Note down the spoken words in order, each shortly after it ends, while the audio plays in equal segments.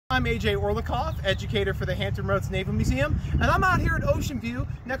I'm AJ Orlikoff, educator for the Hampton Roads Naval Museum, and I'm out here at Ocean View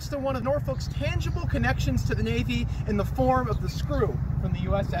next to one of Norfolk's tangible connections to the Navy in the form of the screw from the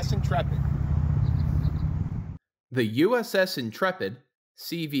USS Intrepid. The USS Intrepid,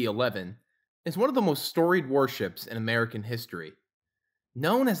 CV-11, is one of the most storied warships in American history.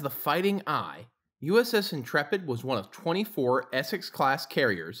 Known as the Fighting Eye, USS Intrepid was one of 24 Essex-class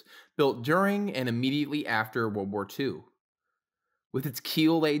carriers built during and immediately after World War II. With its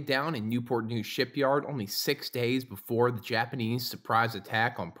keel laid down in Newport News shipyard only 6 days before the Japanese surprise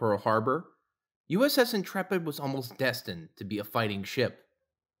attack on Pearl Harbor, USS Intrepid was almost destined to be a fighting ship.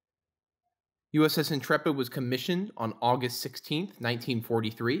 USS Intrepid was commissioned on August 16,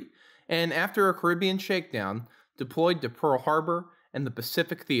 1943, and after a Caribbean shakedown, deployed to Pearl Harbor and the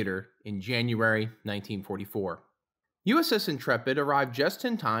Pacific Theater in January 1944. USS Intrepid arrived just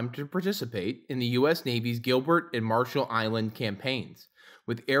in time to participate in the U.S. Navy's Gilbert and Marshall Island campaigns,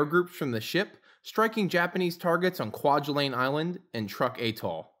 with air groups from the ship striking Japanese targets on Kwajalein Island and Truk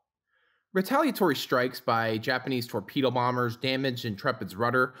Atoll. Retaliatory strikes by Japanese torpedo bombers damaged Intrepid's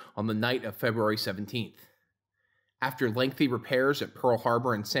rudder on the night of February 17th. After lengthy repairs at Pearl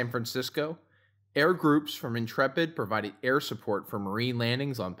Harbor and San Francisco, air groups from Intrepid provided air support for Marine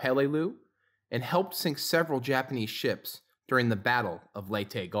landings on Peleliu and helped sink several Japanese ships during the Battle of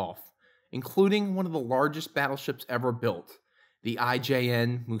Leyte Gulf, including one of the largest battleships ever built, the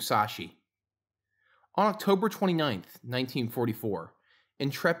IJN Musashi. On October 29, 1944,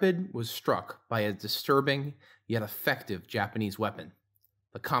 Intrepid was struck by a disturbing yet effective Japanese weapon,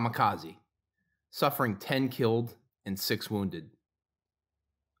 the kamikaze, suffering 10 killed and 6 wounded.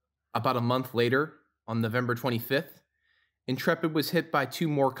 About a month later, on November 25th, Intrepid was hit by 2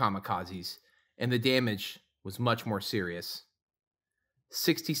 more kamikazes, and the damage was much more serious.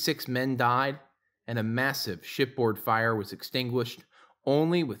 66 men died, and a massive shipboard fire was extinguished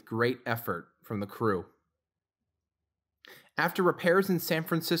only with great effort from the crew. After repairs in San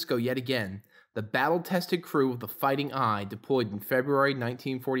Francisco yet again, the battle-tested crew of the Fighting Eye deployed in February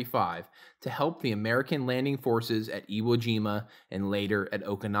 1945 to help the American landing forces at Iwo Jima and later at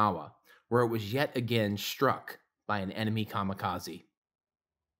Okinawa, where it was yet again struck by an enemy kamikaze.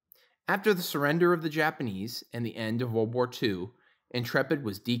 After the surrender of the Japanese and the end of World War II, Intrepid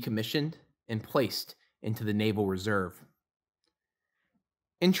was decommissioned and placed into the Naval Reserve.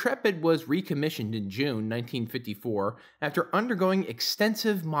 Intrepid was recommissioned in June 1954 after undergoing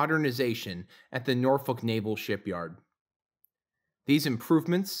extensive modernization at the Norfolk Naval Shipyard. These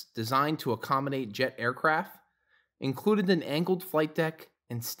improvements, designed to accommodate jet aircraft, included an angled flight deck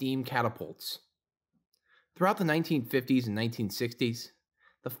and steam catapults. Throughout the 1950s and 1960s,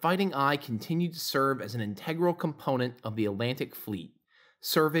 the Fighting Eye continued to serve as an integral component of the Atlantic Fleet,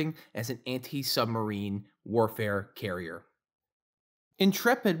 serving as an anti-submarine warfare carrier.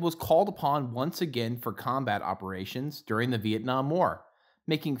 Intrepid was called upon once again for combat operations during the Vietnam War,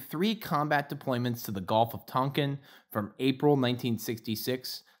 making 3 combat deployments to the Gulf of Tonkin from April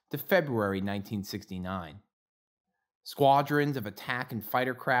 1966 to February 1969. Squadrons of attack and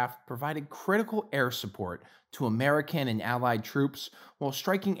fighter craft provided critical air support to American and Allied troops while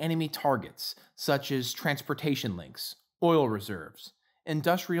striking enemy targets such as transportation links, oil reserves,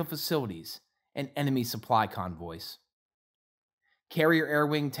 industrial facilities, and enemy supply convoys. Carrier Air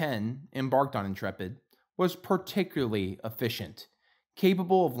Wing 10, embarked on Intrepid, was particularly efficient,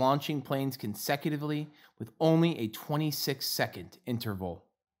 capable of launching planes consecutively with only a 26-second interval.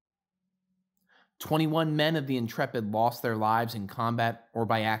 21 men of the Intrepid lost their lives in combat or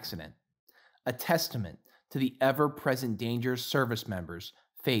by accident, a testament to the ever-present dangers service members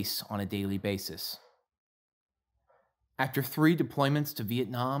face on a daily basis. After 3 deployments to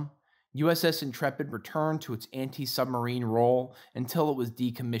Vietnam, USS Intrepid returned to its anti-submarine role until it was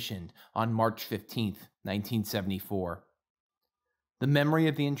decommissioned on March 15, 1974. The memory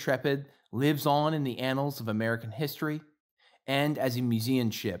of the Intrepid lives on in the annals of American history and as a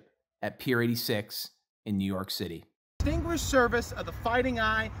museum ship at Pier 86 in New York City. Distinguished service of the Fighting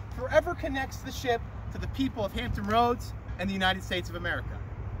Eye forever connects the ship to the people of Hampton Roads and the United States of America.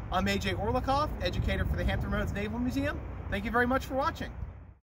 I'm AJ Orlikoff, educator for the Hampton Roads Naval Museum. Thank you very much for watching.